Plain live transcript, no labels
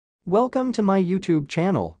Welcome to my YouTube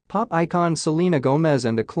channel. Pop icon Selena Gomez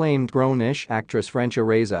and acclaimed grown-ish actress Francia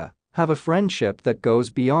Raisa have a friendship that goes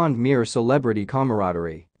beyond mere celebrity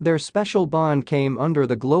camaraderie. Their special bond came under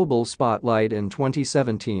the global spotlight in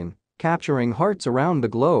 2017, capturing hearts around the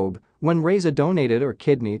globe when Raisa donated her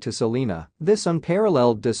kidney to Selena. This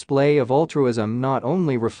unparalleled display of altruism not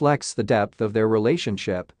only reflects the depth of their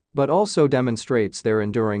relationship but also demonstrates their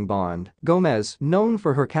enduring bond. Gomez, known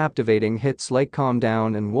for her captivating hits like Calm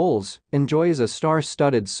Down and Wolves, enjoys a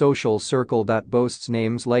star-studded social circle that boasts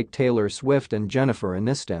names like Taylor Swift and Jennifer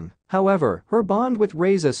Aniston. However, her bond with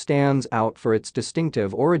Raisa stands out for its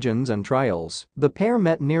distinctive origins and trials. The pair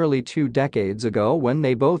met nearly 2 decades ago when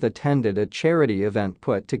they both attended a charity event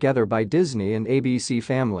put together by Disney and ABC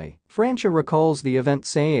Family. Francia recalls the event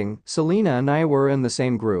saying, "Selena and I were in the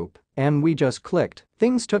same group, and we just clicked."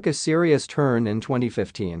 Things took a serious turn in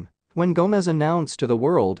 2015 when Gomez announced to the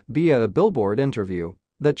world via a Billboard interview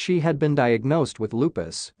that she had been diagnosed with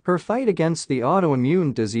lupus. Her fight against the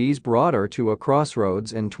autoimmune disease brought her to a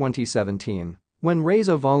crossroads in 2017 when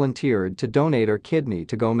Raisa volunteered to donate her kidney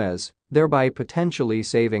to Gomez, thereby potentially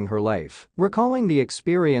saving her life. Recalling the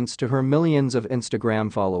experience to her millions of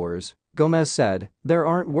Instagram followers, Gomez said, "There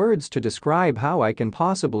aren't words to describe how I can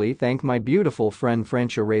possibly thank my beautiful friend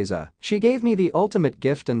Francia Raisa. She gave me the ultimate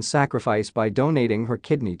gift and sacrifice by donating her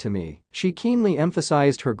kidney to me." She keenly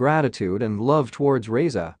emphasized her gratitude and love towards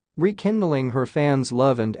Raisa, rekindling her fans'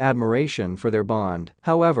 love and admiration for their bond.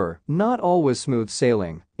 However, not all was smooth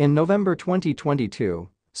sailing. In November 2022,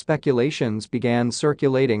 speculations began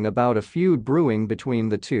circulating about a feud brewing between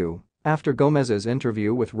the two after Gomez's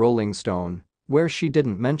interview with Rolling Stone, where she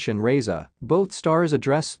didn't mention Raisa. Both stars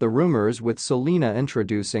addressed the rumors with Selena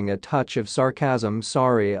introducing a touch of sarcasm.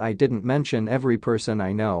 "Sorry, I didn't mention every person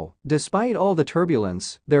I know." Despite all the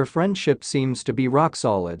turbulence, their friendship seems to be rock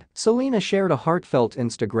solid. Selena shared a heartfelt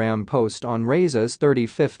Instagram post on Raisa's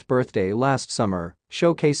 35th birthday last summer,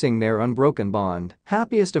 showcasing their unbroken bond.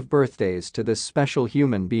 "Happiest of birthdays to this special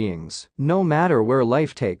human beings. No matter where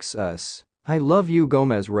life takes us. I love you,"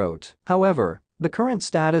 Gomez wrote. However, the current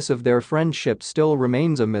status of their friendship still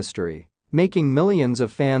remains a mystery, making millions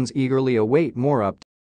of fans eagerly await more updates.